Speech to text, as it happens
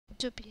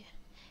W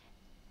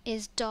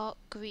is dark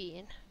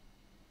green.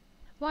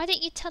 Why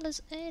didn't you tell us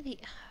earlier?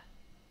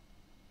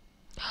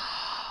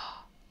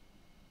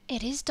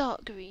 It is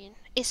dark green.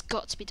 It's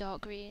got to be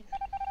dark green.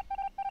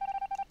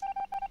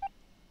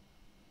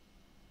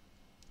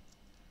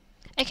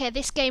 Okay,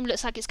 this game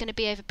looks like it's going to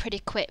be over pretty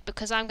quick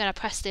because I'm going to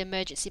press the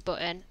emergency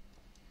button.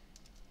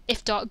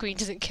 If dark green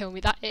doesn't kill me,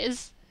 that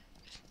is.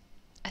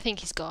 I think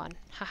he's gone.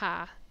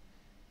 Haha.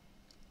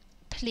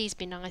 Please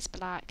be nice,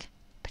 black.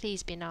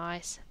 Please be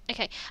nice.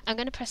 Okay, I'm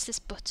going to press this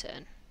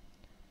button.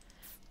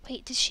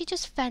 Wait, did she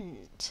just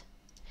vent?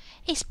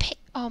 It's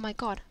oh my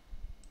god.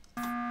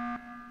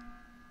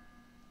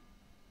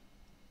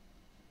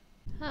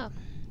 Oh,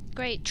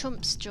 great.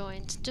 Trump's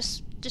joined.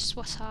 Just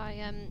what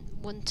I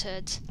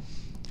wanted.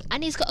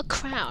 And he's got a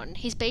crown.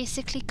 He's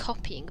basically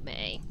copying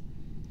me.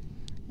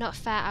 Not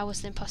fair, I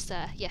was the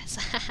imposter. Yes.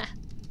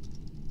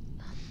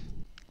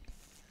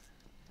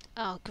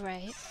 Oh,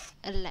 great.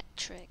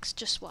 Electrics.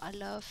 Just what I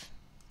love.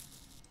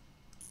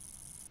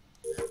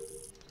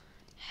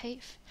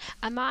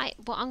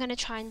 What I'm going to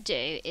try and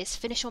do is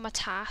finish all my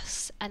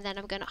tasks and then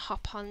I'm going to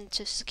hop on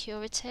to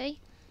security.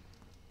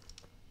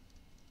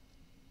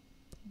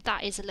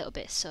 That is a little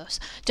bit sus.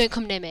 Don't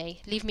come near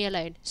me. Leave me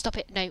alone. Stop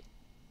it. No.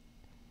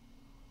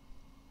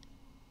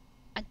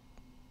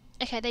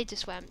 Okay, they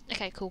just went.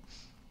 Okay, cool.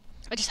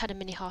 I just had a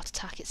mini heart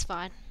attack. It's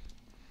fine.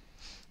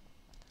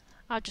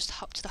 I'll just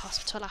hop to the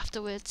hospital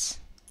afterwards.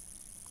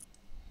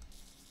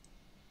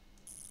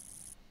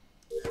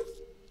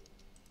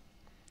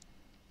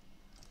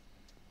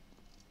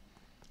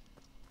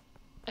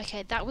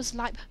 Okay, that was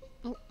like...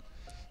 Oh,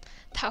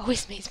 that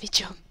always makes me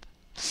jump.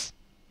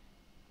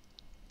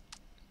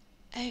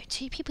 Oh,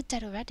 2 people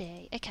dead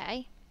already.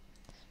 Okay.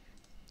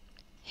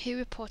 Who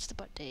reported the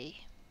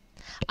body?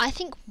 I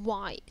think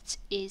White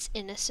is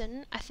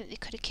innocent. I think they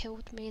could have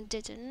killed me and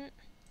didn't.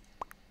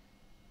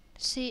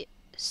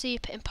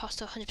 Super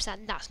imposter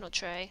 100%. That's not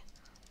true.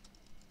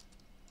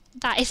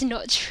 That is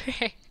not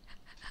true.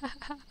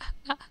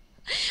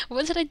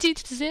 What did I do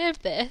to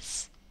deserve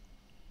this?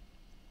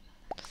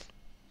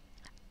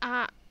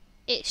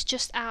 It's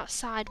just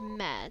outside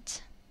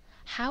med.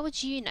 How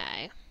would you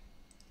know?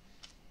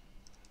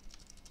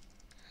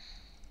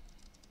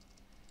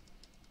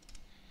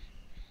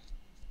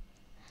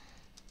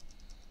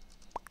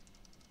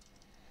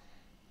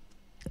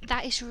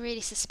 That is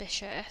really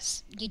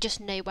suspicious. You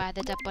just know where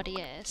the dead body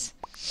is.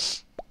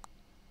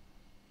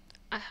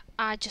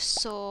 I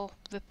just saw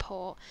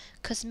report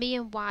because me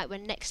and White were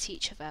next to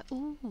each other.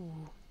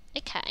 Ooh,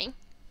 okay.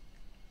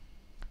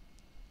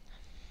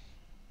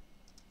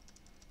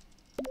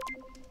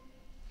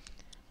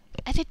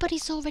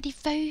 Everybody's already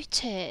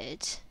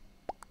voted.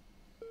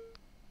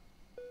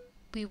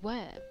 We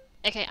were.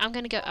 Okay, I'm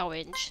gonna go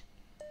orange.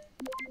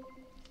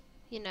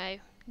 You know,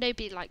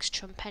 nobody likes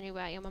Trump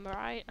anyway, am I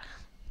right?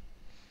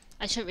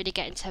 I shouldn't really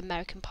get into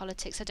American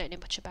politics, I don't know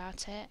much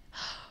about it.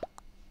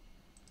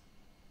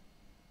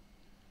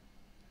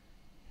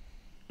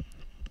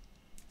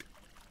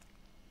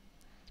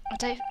 I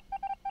don't...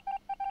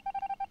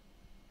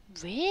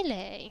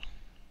 Really?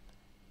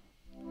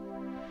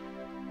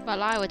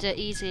 Well, I would have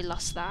easily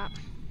lost that.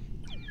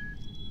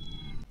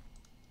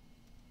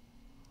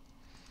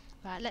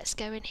 Right, let's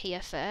go in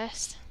here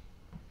first.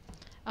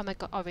 Oh my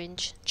god,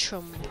 orange.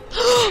 Trump.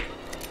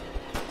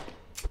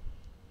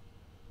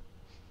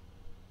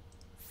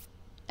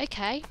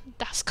 Okay,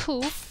 that's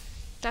cool.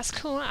 That's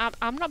cool.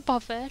 I'm not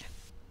bothered.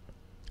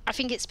 I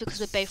think it's because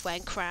we're both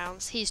wearing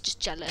crowns. He's just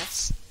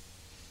jealous.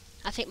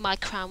 I think my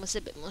crown was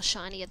a bit more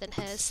shinier than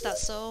his,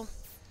 that's all.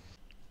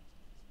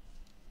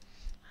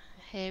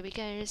 Here he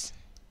goes.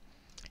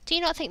 Do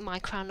you not think my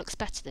crown looks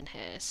better than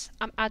hers?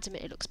 I'm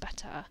adamant it looks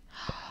better.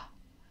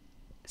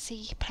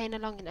 See, playing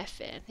along and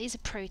everything. These are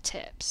pro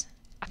tips.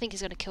 I think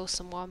he's going to kill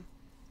someone.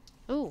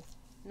 Ooh,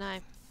 no.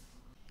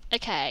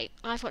 Okay,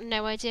 I've got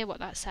no idea what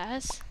that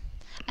says.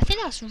 I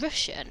think that's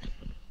Russian.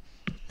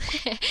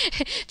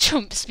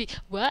 Trump speak.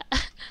 What?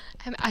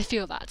 I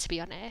feel that, to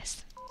be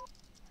honest.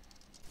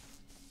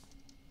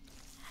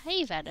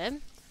 Hey,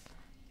 Venom.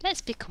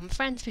 Let's become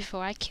friends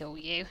before I kill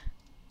you.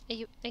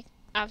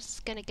 I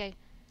was gonna go.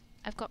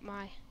 I've got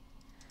my.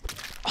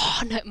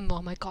 Oh no!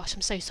 Oh my gosh!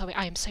 I'm so sorry.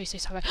 I am so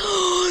sorry.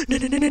 No!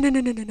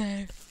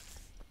 No!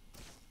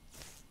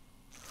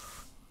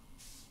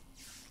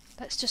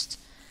 Let's just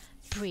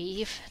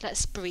breathe.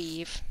 Let's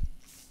breathe.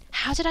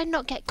 How did I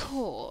not get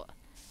caught?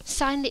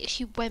 Sign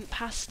literally went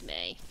past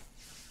me.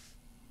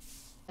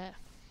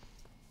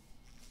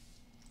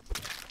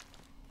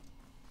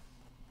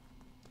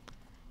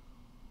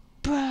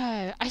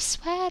 Bro, I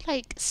swear,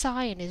 like,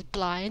 Cyan is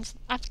blind.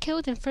 I've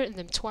killed in front of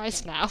them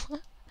twice now.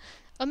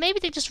 Or maybe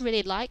they just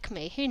really like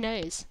me. Who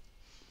knows?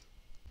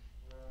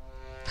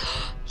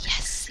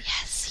 Yes.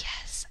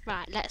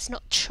 Right, let's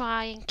not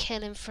try and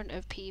kill in front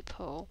of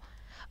people.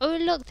 Oh,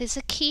 look, there's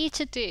a key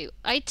to do.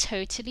 I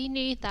totally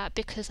knew that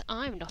because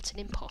I'm not an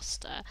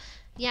imposter.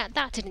 Yeah,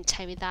 that didn't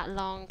take me that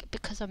long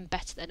because I'm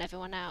better than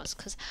everyone else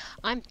because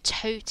I'm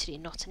totally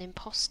not an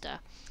imposter.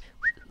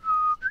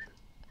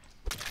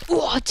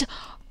 What?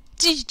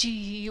 Did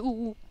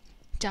you?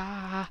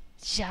 Da,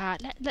 ja.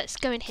 Let's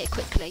go in here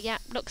quickly. Yeah,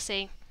 look,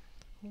 see.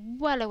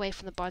 Well away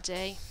from the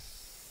body.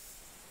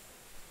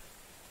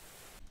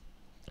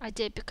 I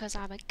did because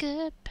I'm a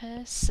good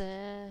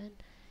person.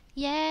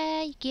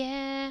 Yeah,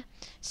 yeah.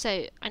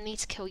 So, I need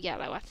to kill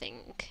Yellow, I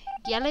think.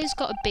 Yellow's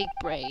got a big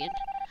brain.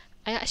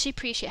 I actually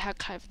appreciate how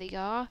clever they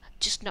are,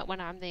 just not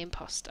when I'm the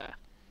imposter.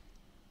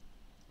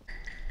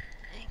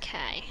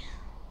 Okay.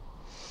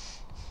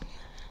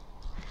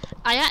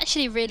 I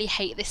actually really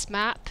hate this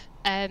map.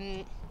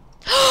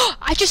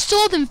 I just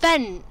saw them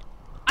vent!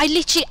 I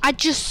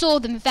just saw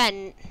them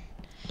vent.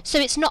 So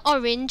it's not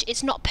orange,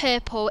 it's not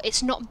purple,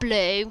 it's not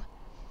blue.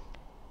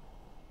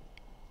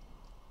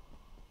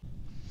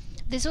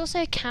 There's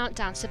also a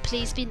countdown, so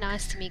please be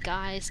nice to me,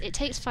 guys. It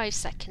takes 5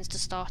 seconds to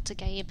start a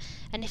game,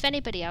 and if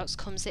anybody else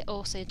comes, it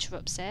also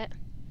interrupts it.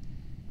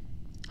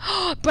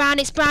 Brown,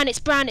 it's brown, it's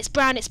brown, it's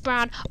brown, it's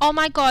brown. Oh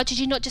my god, did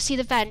you not just see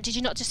the vent? Did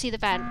you not just see the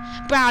vent?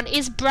 Brown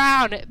is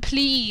brown.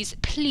 Please,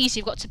 please,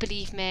 you've got to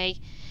believe me.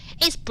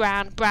 It's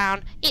brown,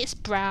 brown, it's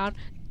brown.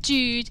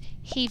 Dude,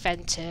 he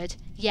vented.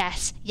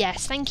 Yes,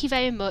 yes, thank you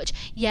very much.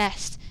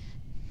 Yes.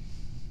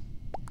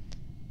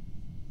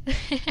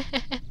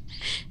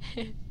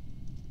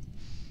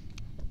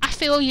 I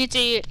feel you,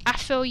 dude. I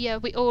feel you.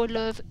 We all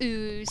love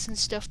ooze and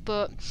stuff,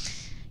 but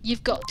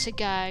you've got to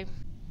go.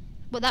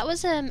 Well, that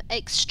was an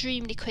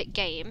extremely quick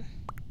game.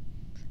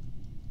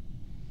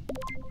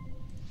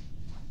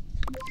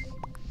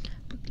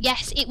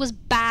 Yes, it was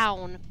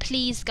Bown.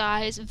 Please,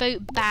 guys,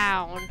 vote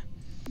Bown.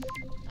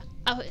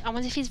 Oh, I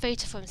wonder if he's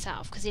voted for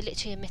himself, because he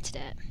literally admitted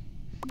it.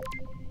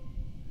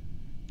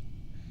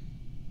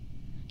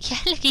 Yeah,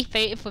 look, he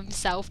voted for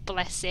himself,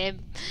 bless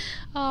him.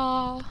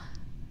 Oh.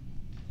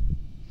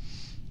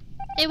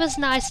 It was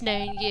nice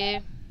knowing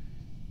you.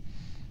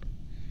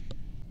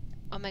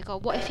 Oh my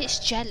god, what if it's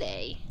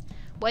Jelly?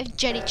 What if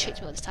Jelly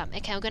tricked me all this time?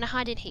 Okay, I'm going to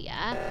hide in here.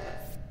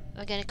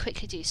 I'm going to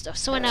quickly do stuff.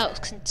 Someone else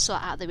can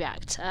sort out the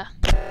reactor.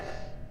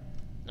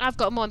 I've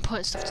got more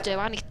important stuff to do.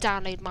 I need to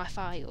download my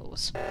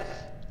files.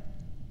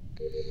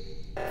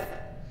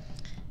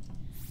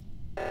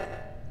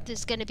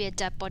 There's going to be a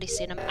dead body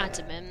soon, I'm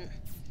adamant.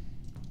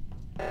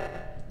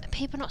 Are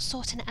people not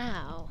sorting it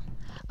out?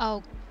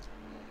 Oh.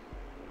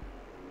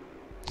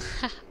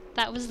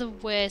 That was the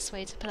worst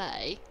way to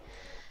play.